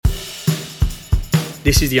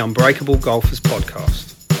This is the Unbreakable Golfers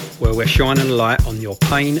podcast, where we're shining a light on your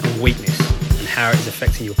pain and weakness and how it is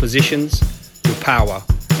affecting your positions, your power,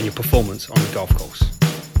 and your performance on the golf course.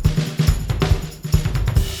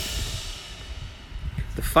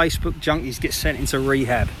 The Facebook junkies get sent into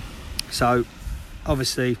rehab. So,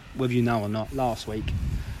 obviously, whether you know or not, last week,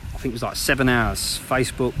 I think it was like 7 hours.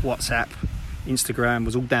 Facebook, WhatsApp, Instagram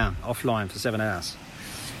was all down, offline for 7 hours.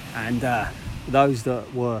 And those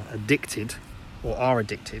that were addicted or are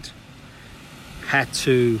addicted had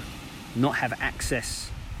to not have access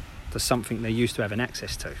to something they're used to having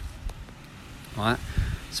access to. Right?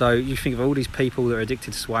 So you think of all these people that are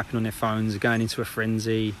addicted to swiping on their phones, going into a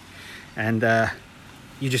frenzy, and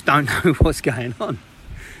you just don't know what's going on.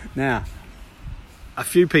 Now, a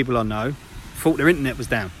few people I know thought their internet was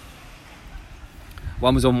down.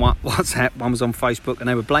 One was on WhatsApp, one was on Facebook, and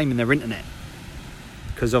they were blaming their internet.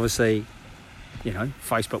 Because obviously, you know,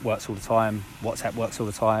 Facebook works all the time, WhatsApp works all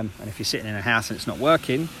the time, and if you're sitting in a house and it's not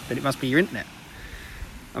working, then it must be your internet.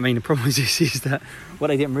 I mean, the problem is that what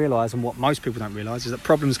they didn't realise, and what most people don't realise, is that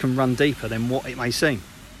problems can run deeper than what it may seem.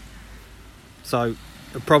 So,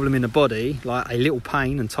 a problem in the body, like a little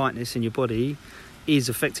pain and tightness in your body, is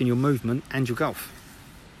affecting your movement and your golf.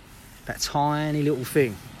 That tiny little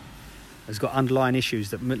thing has got underlying issues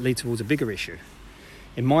that lead towards a bigger issue.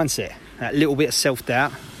 In mindset, that little bit of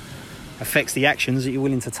self-doubt affects the actions that you're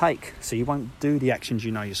willing to take. So you won't do the actions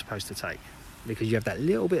you know you're supposed to take because you have that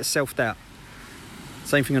little bit of self-doubt.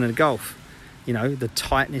 Same thing on the golf. You know, the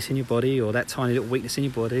tightness in your body or that tiny little weakness in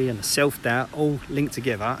your body and the self-doubt all link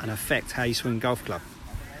together and affect how you swing a golf club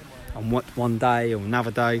on what one day or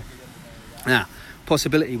another day. Now,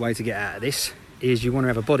 possibility way to get out of this is you want to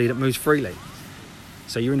have a body that moves freely.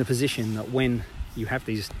 So you're in a position that when you have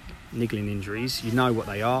these niggling injuries, you know what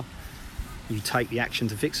they are, you take the action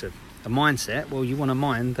to fix it. The mindset, well, you want a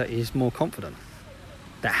mind that is more confident,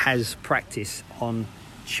 that has practice on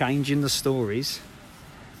changing the stories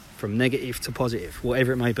from negative to positive,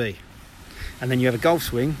 whatever it may be. And then you have a golf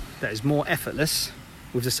swing that is more effortless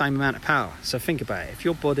with the same amount of power. So think about it. If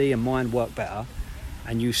your body and mind work better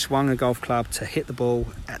and you swung a golf club to hit the ball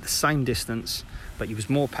at the same distance, but you was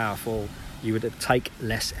more powerful, you would take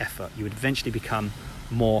less effort. You would eventually become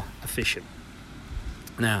more efficient.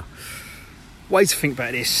 Now, way to think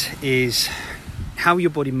about this is how your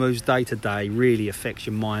body moves day to day really affects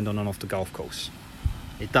your mind on and off the golf course.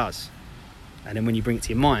 It does. And then when you bring it to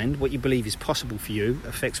your mind, what you believe is possible for you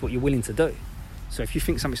affects what you're willing to do. So if you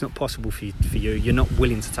think something's not possible for you, you're not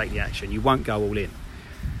willing to take the action. You won't go all in.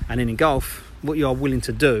 And then in golf, what you are willing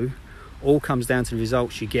to do all comes down to the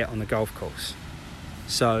results you get on the golf course.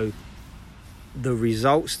 So the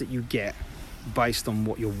results that you get based on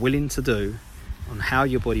what you're willing to do, on how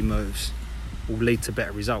your body moves, will lead to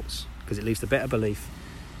better results because it leads to better belief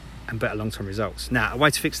and better long-term results. Now, a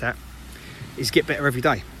way to fix that is get better every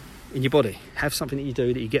day in your body. Have something that you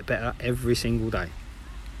do that you get better every single day.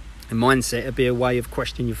 And mindset would be a way of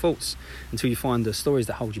questioning your thoughts until you find the stories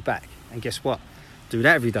that hold you back. And guess what? Do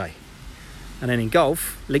that every day. And then in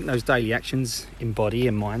golf, link those daily actions in body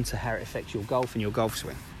and mind to how it affects your golf and your golf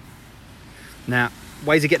swing. Now,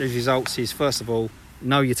 way to get those results is, first of all,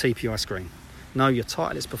 know your TPI screen. Know your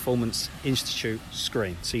Titleist Performance Institute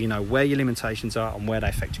screen, so you know where your limitations are and where they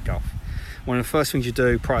affect your golf. One of the first things you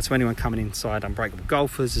do prior to anyone coming inside Unbreakable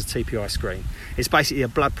Golfers is a TPI screen. It's basically a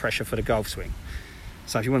blood pressure for the golf swing.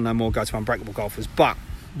 So if you want to know more, go to Unbreakable Golfers. But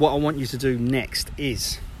what I want you to do next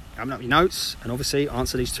is open up your notes and obviously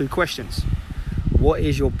answer these two questions. What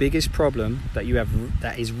is your biggest problem that you have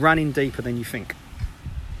that is running deeper than you think?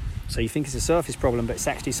 So you think it's a surface problem, but it's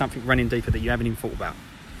actually something running deeper that you haven't even thought about.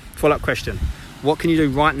 Follow-up question. What can you do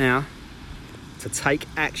right now to take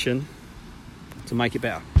action to make it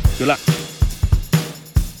better? Good luck.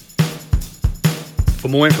 For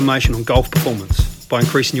more information on golf performance, by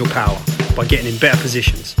increasing your power, by getting in better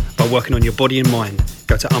positions, by working on your body and mind,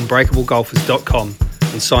 go to unbreakablegolfers.com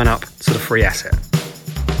and sign up to the free asset.